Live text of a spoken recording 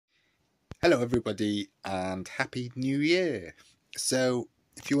Hello everybody and Happy New Year! So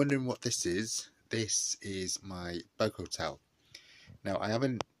if you're wondering what this is my bug hotel. Now I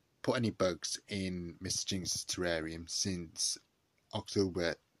haven't put any bugs in Mr. Jinx's terrarium since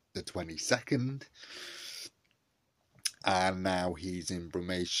October the 22nd, and now he's in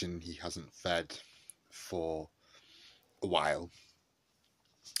brumation. He hasn't fed for a while.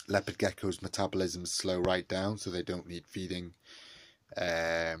 Leopard geckos' metabolism slow right down, so they don't need feeding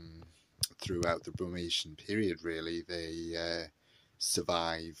throughout the brumation period. Really, they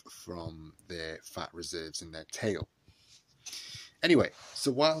survive from their fat reserves in their tail. Anyway, so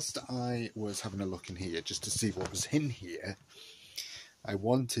whilst I was having a look in here just to see what was in here, I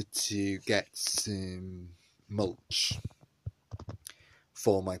wanted to get some mulch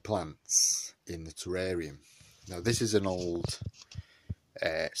for my plants in the terrarium. Now this is an old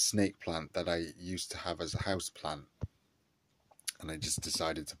snake plant that I used to have as a house plant, and I just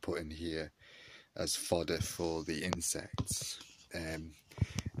decided to put in here as fodder for the insects. Now,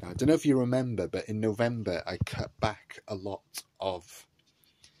 I don't know if you remember, but in November I cut back a lot of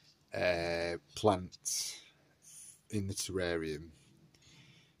plants in the terrarium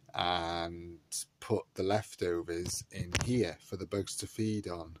and put the leftovers in here for the bugs to feed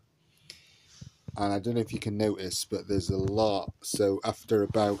on. And I don't know if you can notice, but there's a lot. So after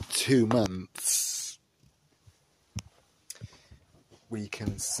about 2 months, we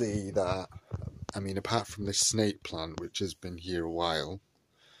can see that, I mean, apart from this snake plant, which has been here a while,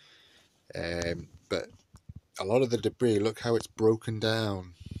 but a lot of the debris, look how it's broken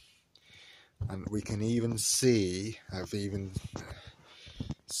down. And we can even see, I've even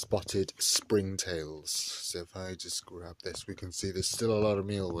spotted springtails. So if I just grab this, we can see there's still a lot of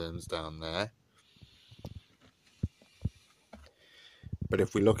mealworms down there. But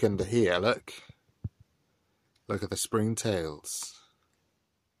if we look under here, look at the springtails.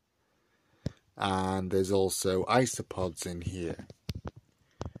 And there's also isopods in here.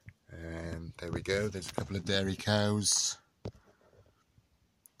 There we go, there's a couple of dairy cows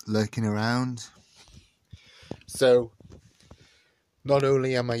lurking around. So not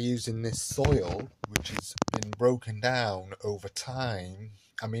only am I using this soil, which has been broken down over time,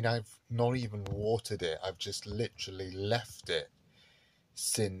 I mean, I've not even watered it, I've just literally left it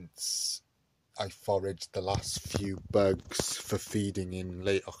since I foraged the last few bugs for feeding in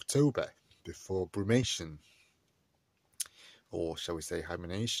late October, before brumation, or shall we say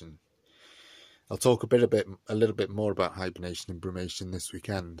hibernation. I'll talk a little bit more about hibernation and brumation this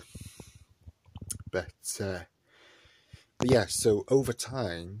weekend. But yeah, so over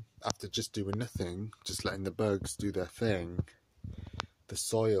time, after just doing nothing, just letting the bugs do their thing, the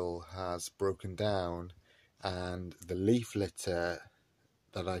soil has broken down, and the leaf litter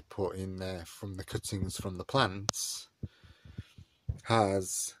that I put in there from the cuttings from the plants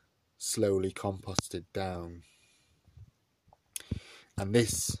has slowly composted down. And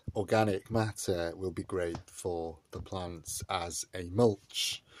this organic matter will be great for the plants as a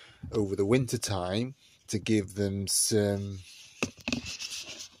mulch over the winter time, to give them some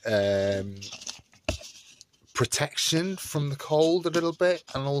protection from the cold a little bit,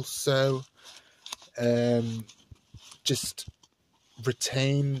 and also just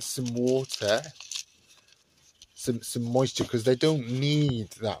retain some water, some moisture, because they don't need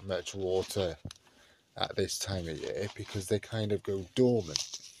that much water at this time of year because they kind of go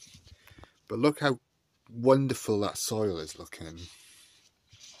dormant. But look how wonderful that soil is looking.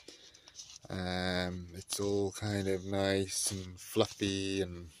 It's all kind of nice and fluffy,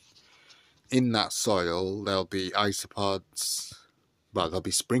 and in that soil there'll be isopods. Well, there'll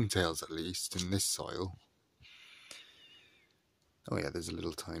be springtails at least in this soil. Oh yeah, there's a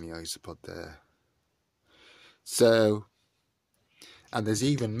little tiny isopod there. So, and there's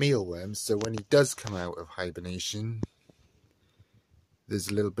even mealworms, so when he does come out of hibernation, there's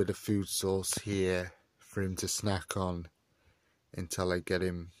a little bit of food source here for him to snack on until I get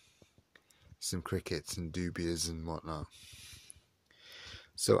him some crickets and dubias and whatnot.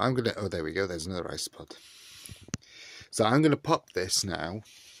 So I'm gonna, oh there we go, there's another isopod. So I'm gonna pop this now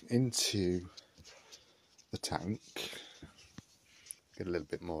into the tank. Get a little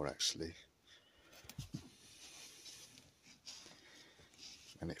bit more actually.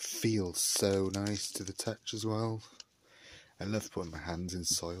 And it feels so nice to the touch as well. I love putting my hands in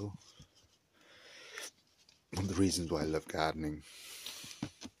soil. One of the reasons why I love gardening.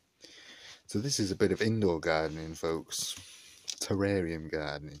 So this is a bit of indoor gardening, folks. Terrarium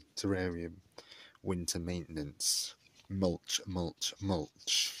gardening. Terrarium winter maintenance. Mulch, mulch,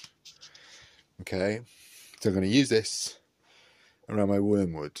 mulch. Okay. So I'm going to use this around my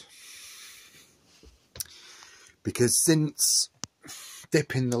wormwood. Because since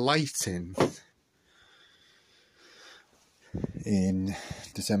dipping the light in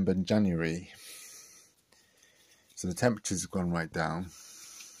December and January, so the temperatures have gone right down.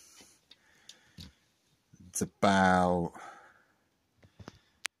 It's about,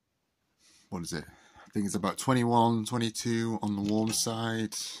 what is it? I think it's about 21, 22 on the warm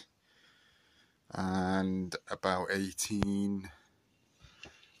side, and about 18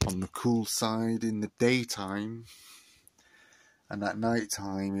 on the cool side in the daytime. And at night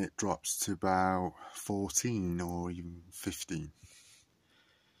time it drops to about 14 or even 15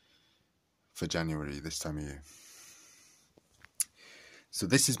 for January this time of year. So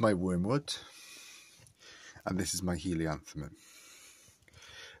this is my wormwood, and this is my helianthemum.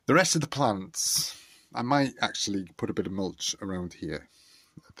 The rest of the plants, I might actually put a bit of mulch around here,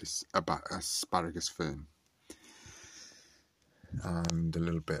 this asparagus fern, and a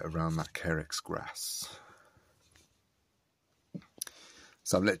little bit around that carex grass.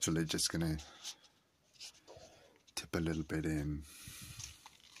 So I'm literally just going to tip a little bit in.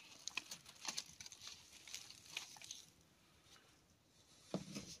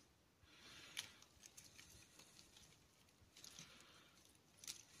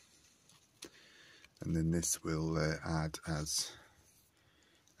 And then this will add as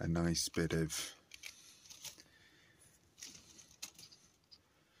a nice bit of,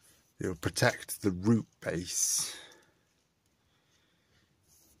 it'll protect the root base.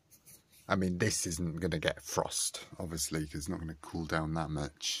 I mean, this isn't going to get frost, obviously, because it's not going to cool down that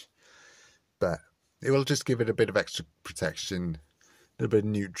much. But it will just give it a bit of extra protection, a little bit of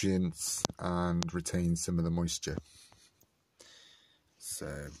nutrients, and retain some of the moisture.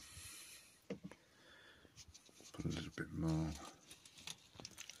 So, put a little bit more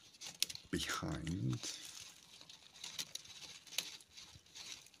behind.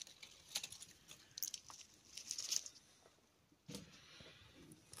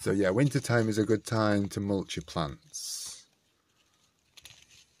 So yeah, winter time is a good time to mulch your plants.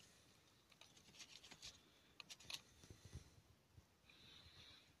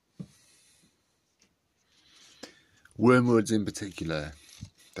 Wormwoods in particular,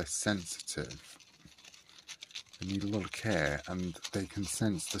 they're sensitive. They need a lot of care, and they can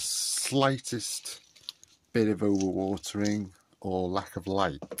sense the slightest bit of overwatering or lack of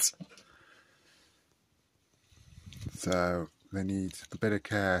light. So they need a bit of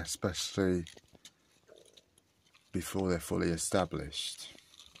care, especially before they're fully established.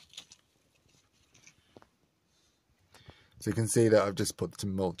 So you can see that I've just put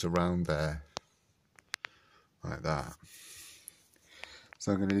some mulch around there, like that.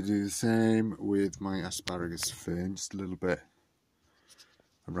 So I'm going to do the same with my asparagus fern, just a little bit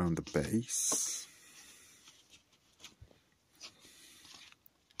around the base.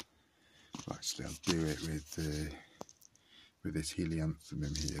 Well, actually, I'll do it with this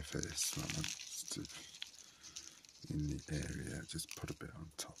helianthemum here first. In the area, just put a bit on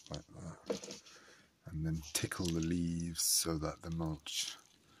top like that, and then tickle the leaves so that the mulch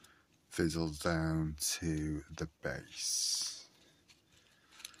fizzles down to the base.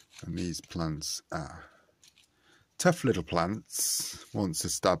 And these plants are tough little plants once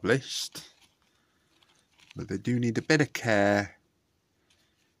established, but they do need a bit of care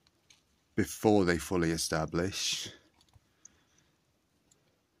before they fully establish.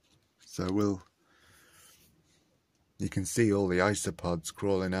 So you can see all the isopods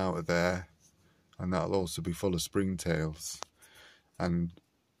crawling out of there, and that'll also be full of springtails. And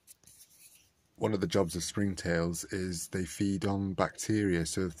one of the jobs of springtails is they feed on bacteria,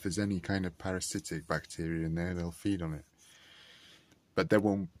 so if there's any kind of parasitic bacteria in there, they'll feed on it. But there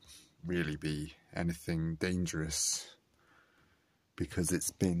won't really be anything dangerous because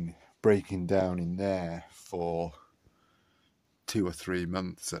it's been breaking down in there for 2 or 3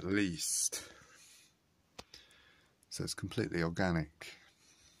 months at least. So it's completely organic.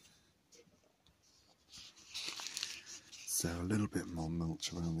 So a little bit more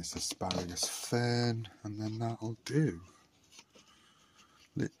mulch around this asparagus fern, and then that'll do.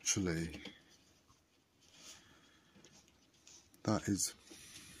 Literally. That is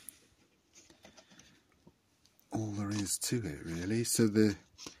all there is to it, really. So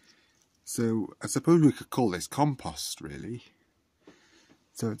I suppose we could call this compost, really.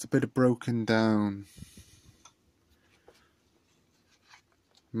 So it's a bit of broken down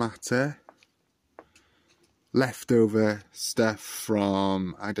matter, leftover stuff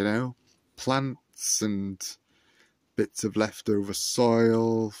from, I don't know, plants and bits of leftover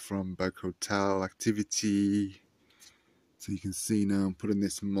soil from bug hotel activity. So you can see now I'm putting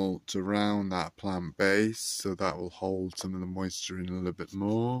this mulch around that plant base, so that will hold some of the moisture in a little bit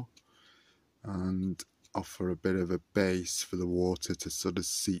more. And offer a bit of a base for the water to sort of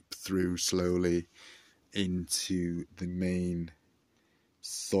seep through slowly into the main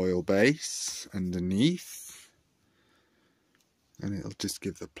soil base underneath, and it'll just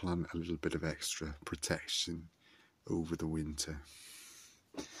give the plant a little bit of extra protection over the winter.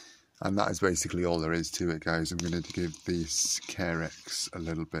 And that is basically all there is to it, guys. I'm going to give this Carex a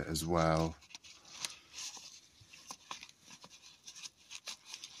little bit as well.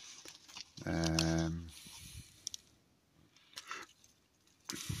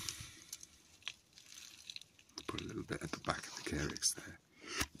 Put a little bit at the back of the Carex there.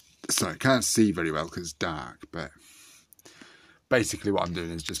 Sorry, I can't see very well because it's dark, but basically what I'm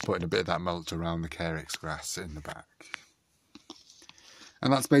doing is just putting a bit of that mulch around the Carex grass in the back.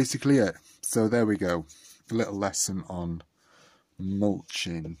 And that's basically it. So there we go. A little lesson on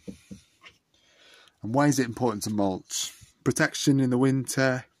mulching. And why is it important to mulch? Protection in the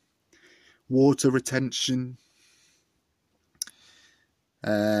winter, water retention,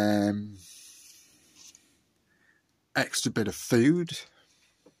 extra bit of food,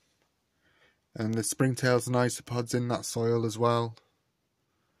 and the Springtails and Isopods in that soil as well.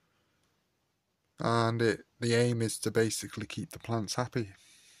 And the aim is to basically keep the plants happy.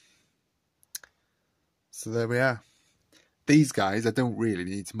 So there we are. These guys, I don't really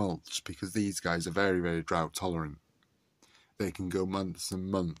need to mulch because these guys are very, very drought tolerant. They can go months and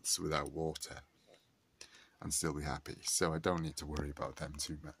months without water and still be happy. So I don't need to worry about them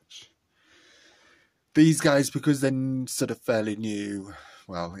too much. These guys, because they're sort of fairly new,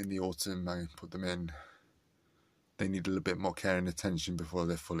 well, in the autumn I put them in, they need a little bit more care and attention before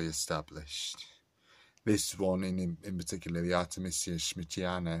they're fully established. This one in particular, the Artemisia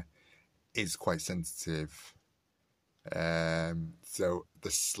schmidtiana, is quite sensitive. So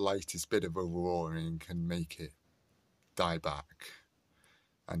the slightest bit of overwatering can make it die back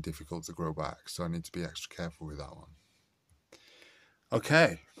and difficult to grow back. So I need to be extra careful with that one.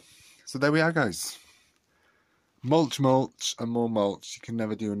 Okay, so there we are, guys. Mulch, mulch, and more mulch. You can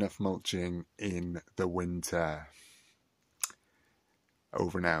never do enough mulching in the winter.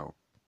 Over and out.